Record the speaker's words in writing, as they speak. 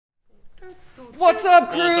What's up,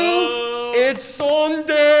 crew? It's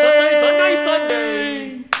Sunday!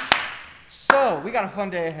 So, we got a fun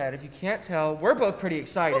day ahead. If you can't tell, we're both pretty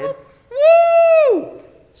excited. Woo!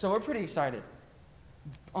 So, we're pretty excited.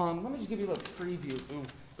 Let me just give you a little preview.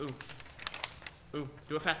 Ooh,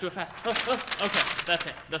 do it fast. Okay, that's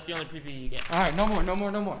it. That's the only preview you get. All right, no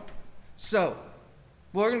more. So,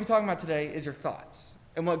 what we're going to be talking about today is your thoughts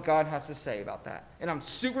and what God has to say about that. And I'm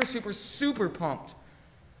super pumped.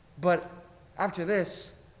 But after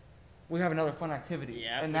this, we have another fun activity.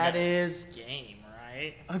 Yeah, and that is... game,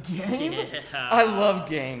 right? A game? Yeah. I love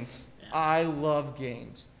games. Yeah. I love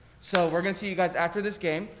games. So we're going to see you guys after this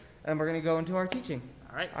game, and we're going to go into our teaching.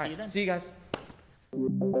 All right, see you then. See you guys.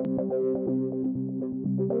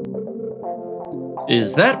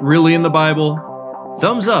 Is that really in the Bible?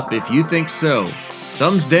 Thumbs up if you think so.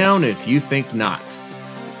 Thumbs down if you think not.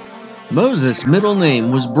 Moses' middle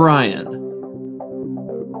name was Brian.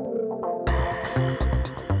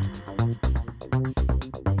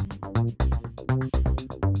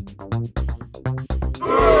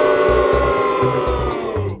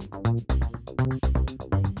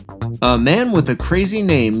 A man with a crazy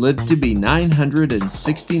name lived to be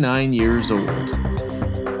 969 years old.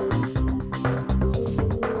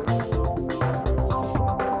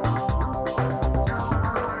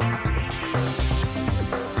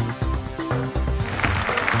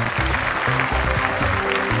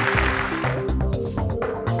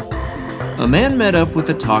 A man met up with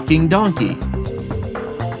a talking donkey.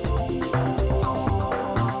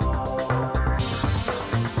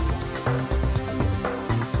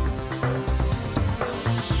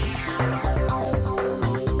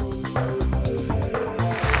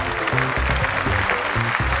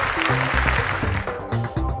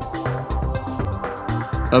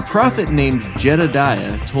 A prophet named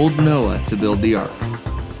Jedediah told Noah to build the ark.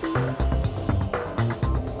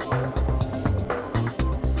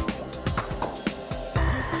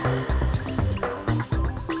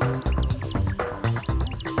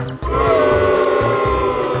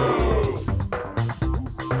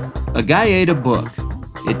 A guy ate a book.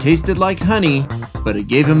 It tasted like honey, but it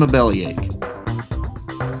gave him a bellyache.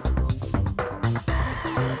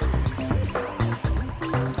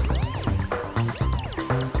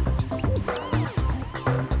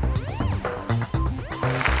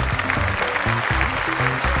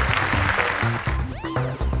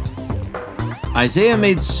 Isaiah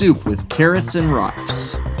made soup with carrots and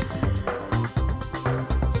rocks.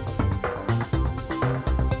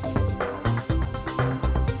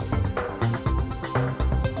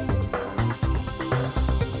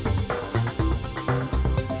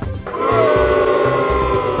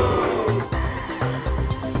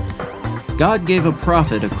 God gave a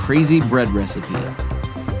prophet a crazy bread recipe.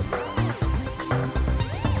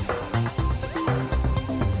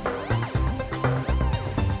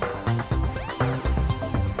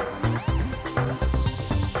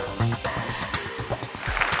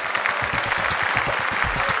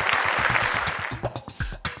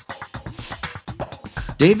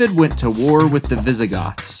 David went to war with the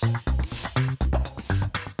Visigoths.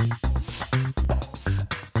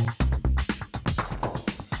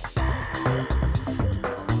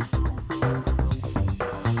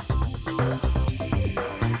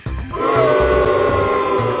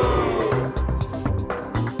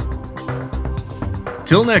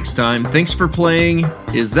 Till next time, thanks for playing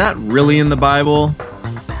Is That Really in the Bible?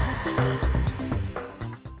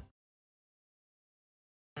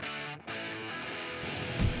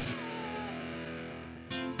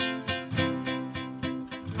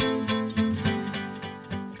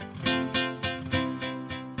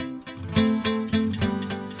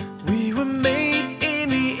 We were made in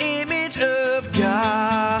the image of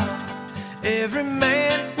God. Every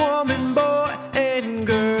man, woman, boy, and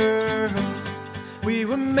girl. We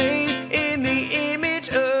were made in the image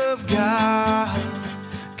of God.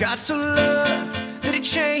 God so loved that He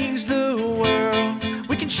changed the world.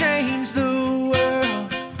 We can change the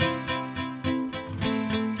world.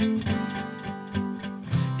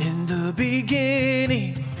 In the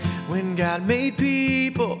beginning, when God made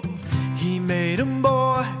people, He made a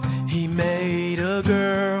boy, He made a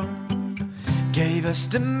girl. Gave us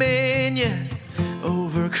dominion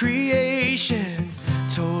over creation.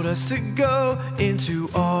 Told us to go into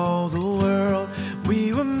all the world.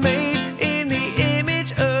 We were made in the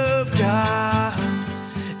image of God.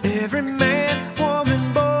 Every man,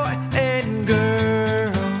 woman, boy, and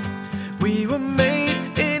girl. We were made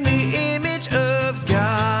in the image of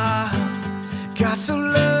God. God so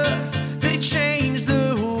loved that He changed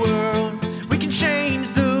the world. We can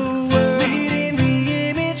change the world. Made in the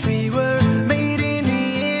image, we were made in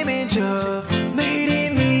the image of. Made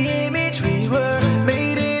in the image, we were.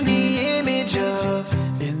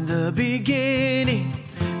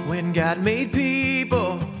 God made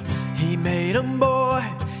people, He made a boy,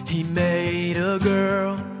 He made a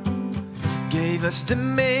girl, gave us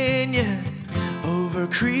dominion over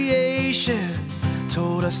creation,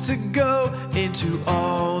 told us to go into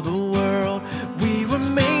all the world. We were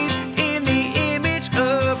made in the image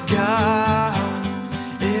of God,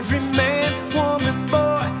 every man, woman,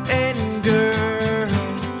 boy, and girl.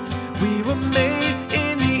 We were made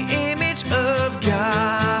in the image of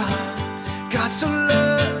God. God so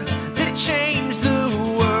loved that He changed the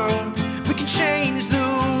world. We can change the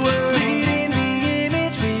world. Made in the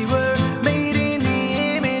image, we were made in the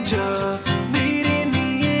image of. Made in the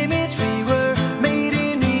image, we were made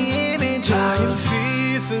in the image of. I am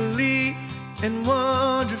fearfully and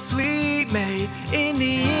wonderfully made in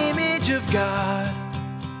the image of God.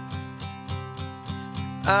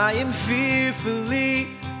 I am fearfully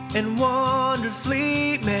and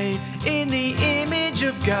wonderfully made in the image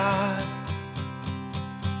of God.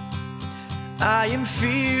 I am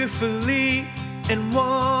fearfully and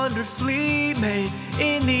wonderfully made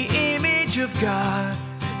in the image of God.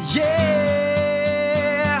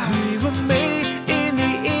 Yeah, we were made in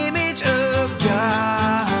the image of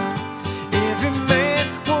God. Every man,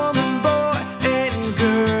 woman, boy, and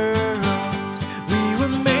girl. We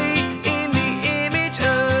were made in the image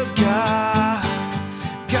of God.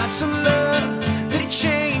 God so loved that He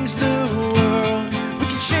changed the world. We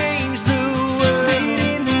can change the world. Made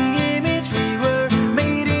in the image, we were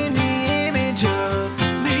made in the image of.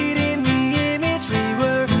 Made in the image, we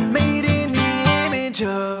were made in the image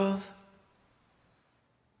of.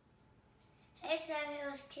 Hey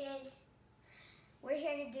SoHills kids, we're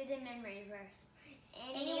here to do the memory verse.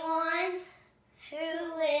 Anyone who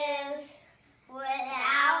lives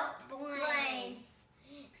without blame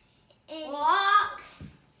walks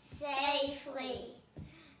safely,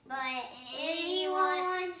 but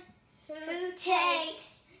anyone who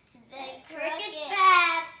takes the crooked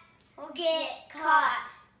path will get caught.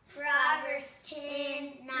 Proverbs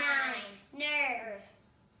 10:9. Nerve.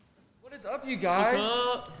 What is up, you guys? What's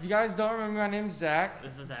up? If you guys don't remember, my name's Zack,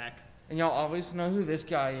 This is Zack. and y'all always know who this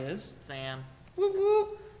guy is. Sam. Woo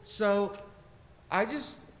woo. So,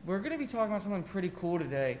 we're going to be talking about something pretty cool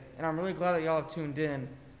today, and I'm really glad that y'all have tuned in.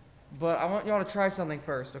 But I want y'all to try something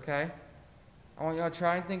first, okay? I want y'all to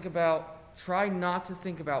try not to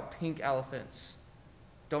think about pink elephants.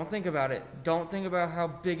 Don't think about it. Don't think about how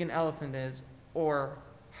big an elephant is, or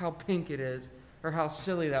how pink it is, or how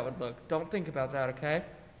silly that would look. Don't think about that, okay?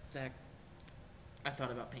 Zack, I thought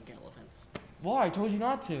about pink elephants. Why? I told you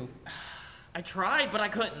not to. I tried, but I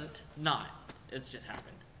couldn't not. It's just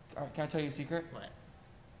happened. All right, can I tell you a secret? What?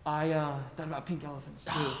 I thought about pink elephants,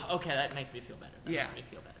 too. Okay, that makes me feel better. That Yeah. makes me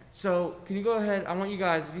feel better. So, can you go ahead? I want you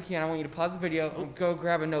guys, if you can, I want you to pause the video and go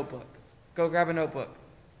grab a notebook. Go grab a notebook.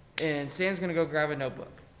 And Sam's going to go grab a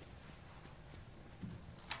notebook.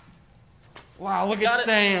 Wow, look Got at it.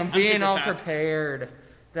 Sam I'm being super all fast. prepared.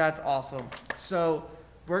 That's awesome. So,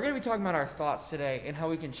 we're going to be talking about our thoughts today and how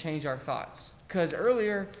we can change our thoughts. Because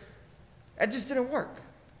earlier, it just didn't work.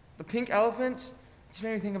 The pink elephants just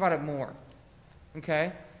made me think about it more.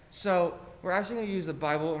 Okay? So, we're actually going to use the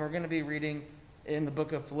Bible, and we're going to be reading in the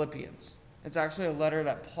book of Phillipians. It's actually a letter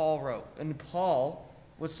that Paul wrote. And Paul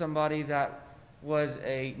was somebody that was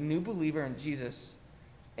a new believer in Jesus.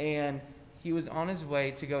 And he was on his way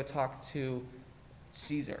to go talk to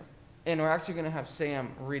Caesar. And we're actually going to have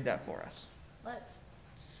Sam read that for us. Let's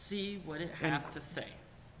see what it has to say.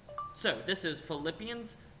 So, this is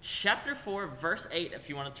Philippians chapter 4, verse 8, if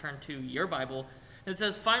you want to turn to your Bible. It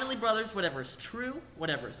says, "Finally, brothers, whatever is true,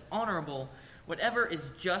 whatever is honorable, whatever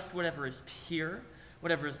is just, whatever is pure,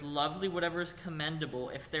 whatever is lovely, whatever is commendable,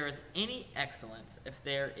 if there is any excellence, if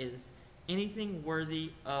there is anything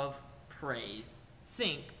worthy of praise,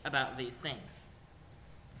 think about these things."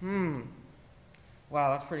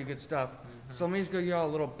 Wow, that's pretty good stuff. So let me just give y'all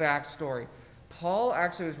a little backstory. Paul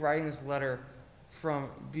actually was writing this letter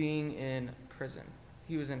from being in prison.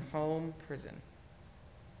 He was in home prison.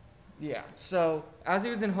 Yeah, so as he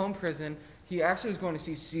was in home prison, he actually was going to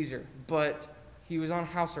see Caesar, but he was on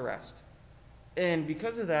house arrest. And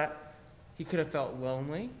because of that, he could have felt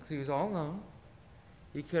lonely because he was all alone.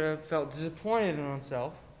 He could have felt disappointed in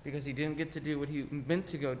himself because he didn't get to do what he meant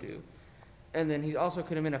to go do. And then he also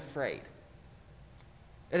could have been afraid.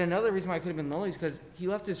 And another reason why he could have been lonely is because he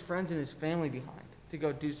left his friends and his family behind to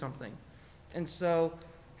go do something. And so,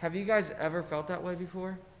 have you guys ever felt that way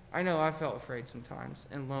before? I know I felt afraid sometimes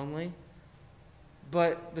and lonely.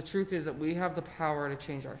 But the truth is that we have the power to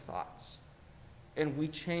change our thoughts. And we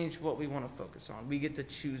change what we want to focus on. We get to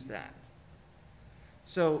choose that.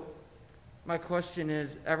 So, my question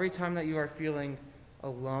is, every time that you are feeling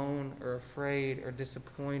alone or afraid or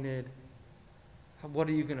disappointed, what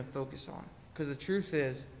are you going to focus on? Because the truth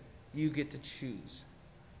is, you get to choose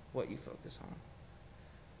what you focus on.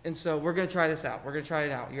 And so we're going to try this out. We're going to try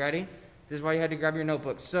it out. You ready? This is why you had to grab your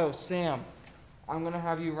notebook. So, Sam, I'm going to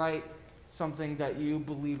have you write something that you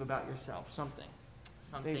believe about yourself. Something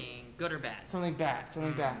good or bad. Something bad.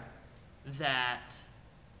 Something bad. That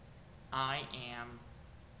I am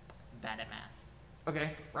bad at math.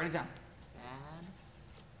 Okay, write it down. Bad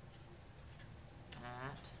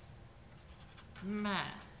at math.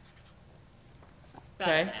 Bad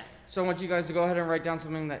Okay, at math. so I want you guys to go ahead and write down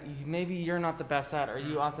something that maybe you're not the best at or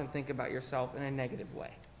you often think about yourself in a negative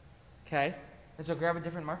way. Okay? And so grab a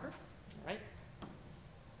different marker. Right?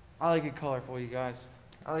 I like it colorful, you guys.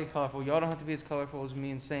 I like it colorful. Y'all don't have to be as colorful as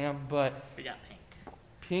me and Sam, but We got pink.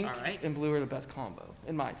 pink All right. and blue are the best combo,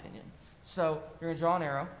 in my opinion. So you're going to draw an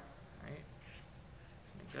arrow, Right?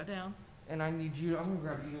 Go down. and I'm going to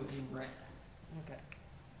grab you a red. Okay.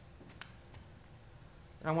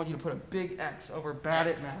 And I want you to put a big X over bad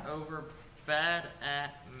X at math. over bad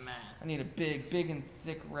at math. I need a big and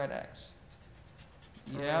thick red X.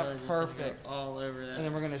 We're Yeah, really just gonna go perfect. all over that. And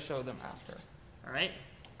then we're going to show them after. All right.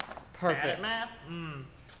 Perfect. Bad at math.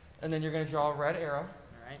 And then you're going to draw a red arrow,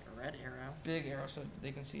 All right. A red arrow. big arrow so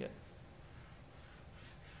they can see it.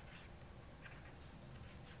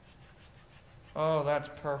 Oh, that's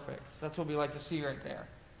perfect. That's what we like to see right there.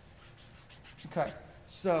 Okay,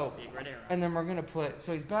 so, Big red arrow. and then we're going to put,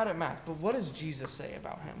 so he's bad at math, but what does Jesus say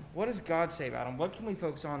about him? What does God say about him? What can we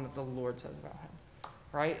focus on that the Lord says about him?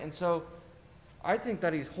 Right? And so, I think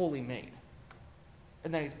that he's wholly made,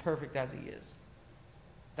 and that he's perfect as he is.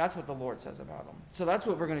 That's what the Lord says about him. So that's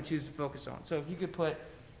what we're going to choose to focus on. So if you could put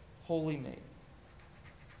wholly made.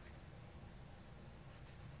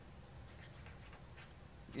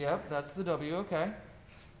 Yep, that's the W, okay.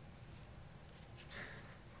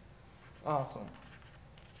 Awesome.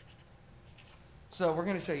 So we're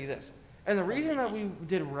going to show you this. And the reason that we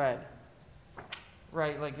did red,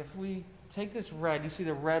 right, like if we take this red, you see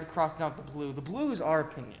the red crossing out the blue is our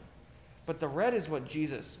opinion. But the red is what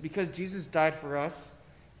Jesus, because Jesus died for us,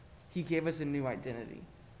 he gave us a new identity.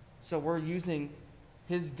 So we're using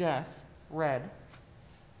his death, red,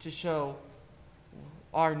 to show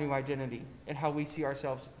our new identity and how we see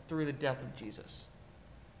ourselves through the death of Jesus.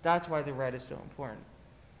 That's why the red is so important.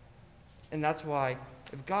 And that's why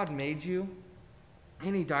if God made you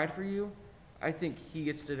and he died for you, I think he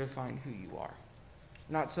gets to define who you are,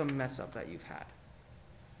 not some mess up that you've had.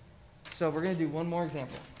 So we're going to do one more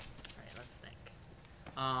example. All right. Let's think.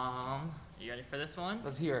 You ready for this one?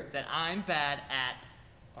 Let's hear it. That I'm bad at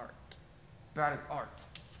art. Bad at art.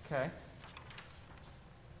 Okay.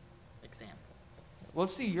 Example.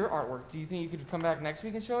 Let's see your artwork. Do you think you could come back next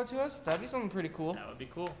week and show it to us? That'd be something pretty cool. That would be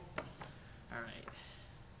cool. All right.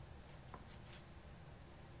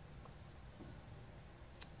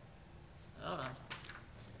 Hold on.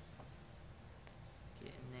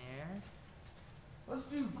 Get in there. Let's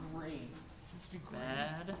do green. Let's do green.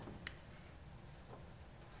 Bad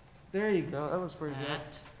There you go. That looks pretty good.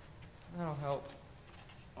 at That'll help.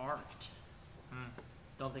 art.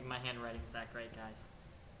 Don't think my handwriting's that great,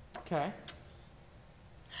 guys. Okay.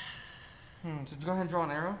 So go ahead and draw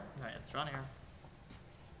an arrow. All right, let's draw an arrow.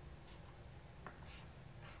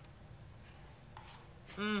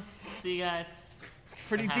 See you guys. It's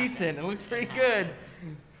pretty It decent. It happens. looks pretty It good. happens.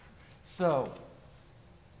 So,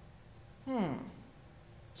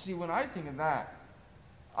 see, when I think of that,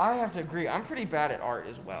 I have to agree. I'm pretty bad at art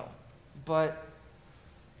as well. But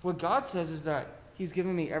what God says is that he's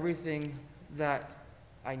given me everything that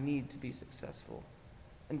I need to be successful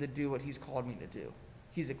and to do what he's called me to do.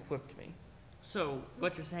 He's equipped me. So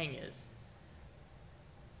what you're saying is,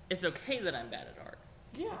 it's okay that I'm bad at art,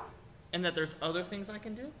 Yeah. and that there's other things I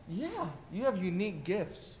can do. Yeah. You have unique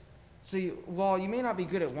gifts. So while you may not be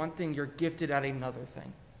good at one thing, you're gifted at another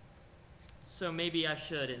thing. So maybe I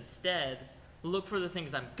should instead look for the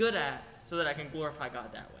things I'm good at, so that I can glorify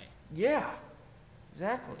God that way. Yeah.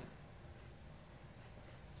 Exactly.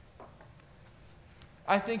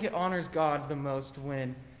 I think it honors God the most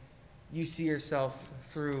when you see yourself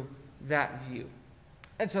through that view.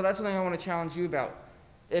 And so that's something I want to challenge you about.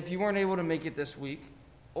 If you weren't able to make it this week,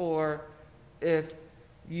 or if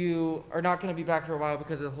you are not going to be back for a while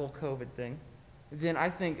because of the whole COVID thing, then I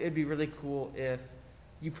think it'd be really cool if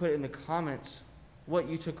you put in the comments what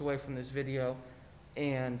you took away from this video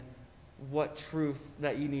and what truth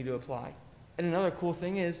that you need to apply. And another cool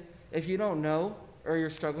thing is, if you don't know or you're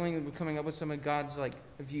struggling with coming up with some of God's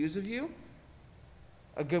views of you,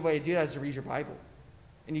 a good way to do that is to read your Bible.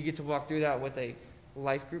 And you get to walk through that with a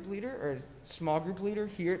life group leader or small group leader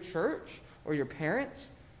here at church, or your parents,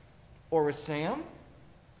 or with Sam.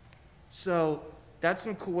 So that's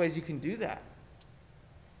some cool ways you can do that.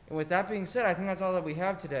 And with that being said, I think that's all that we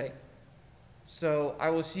have today. So I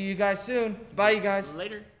will see you guys soon. Bye, you guys.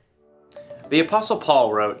 Later. The Apostle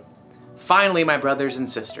Paul wrote, "Finally, my brothers and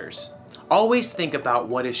sisters, always think about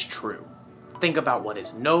what is true. Think about what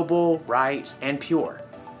is noble, right, and pure.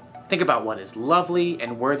 Think about what is lovely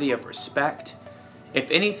and worthy of respect.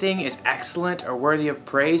 If anything is excellent or worthy of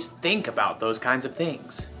praise, think about those kinds of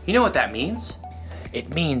things." You know what that means?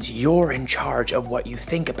 It means you're in charge of what you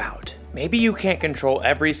think about. Maybe you can't control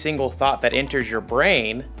every single thought that enters your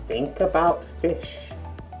brain. Think about fish.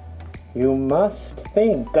 You must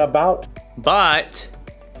think about... But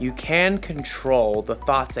you can control the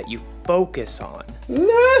thoughts that you focus on.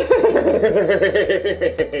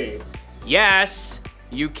 Yes,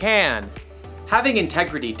 you can. Having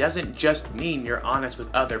integrity doesn't just mean you're honest with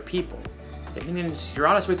other people. It means you're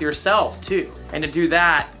honest with yourself too. And to do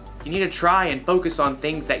that, you need to try and focus on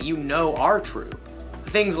things that you know are true.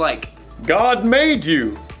 Things like, God made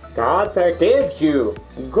you. God forgives you.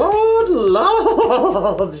 God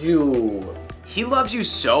loves you. He loves you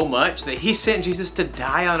so much that he sent Jesus to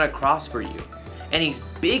die on a cross for you. And he's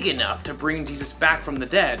big enough to bring Jesus back from the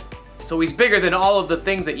dead. So he's bigger than all of the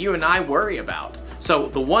things that you and I worry about. So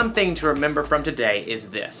the one thing to remember from today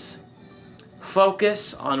is this.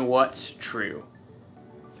 Focus on what's true.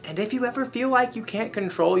 And if you ever feel like you can't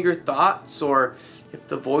control your thoughts, or if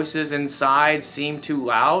the voices inside seem too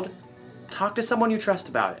loud, talk to someone you trust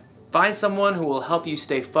about it. Find someone who will help you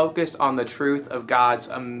stay focused on the truth of God's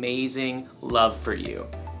amazing love for you.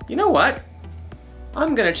 You know what?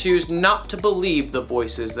 I'm gonna choose not to believe the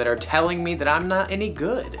voices that are telling me that I'm not any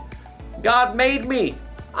good. God made me.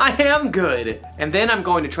 I am good. And then I'm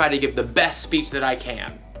going to try to give the best speech that I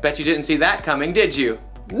can. Bet you didn't see that coming, did you?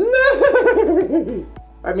 No.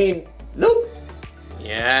 I mean, nope.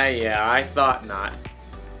 Yeah, I thought not.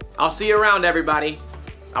 I'll see you around, everybody.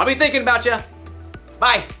 I'll be thinking about you.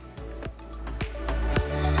 Bye.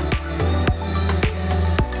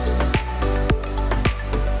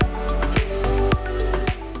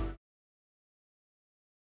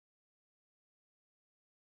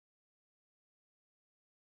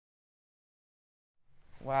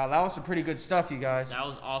 Wow, that was some pretty good stuff, you guys. That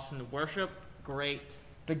was awesome. The worship, great.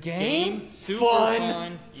 The game, super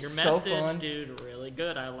fun. Your So message, fun. dude, really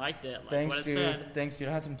good. I liked it. Like Thanks, what it dude. said. Thanks, dude.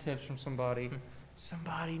 I had some tips from somebody.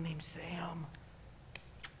 Somebody named Sam.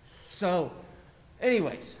 So,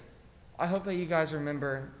 anyways, I hope that you guys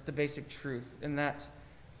remember the basic truth, and that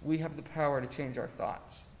we have the power to change our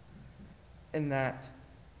thoughts, and that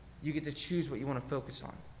you get to choose what you want to focus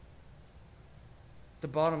on. The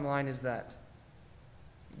bottom line is that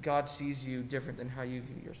God sees you different than how you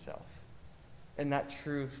view yourself. And that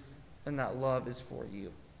truth and that love is for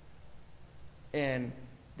you. And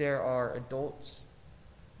there are adults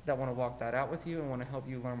that want to walk that out with you and want to help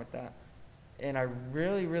you learn with that. And I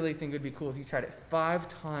really, really think it would be cool if you tried it 5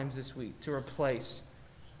 times this week to replace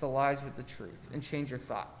the lies with the truth and change your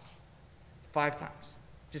thoughts. 5 times.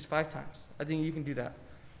 Just 5 times. I think you can do that.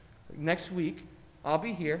 Next week, I'll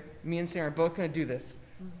be here. Me and Sarah are both going to do this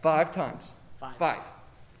 5 times. 5.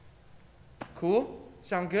 Cool?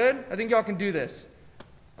 Sound good? I think y'all can do this.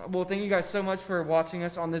 Well, thank you guys so much for watching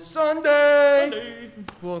us on this Sunday.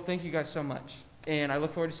 Well, thank you guys so much. And I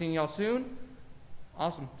look forward to seeing y'all soon.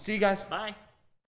 Awesome. See you guys. Bye.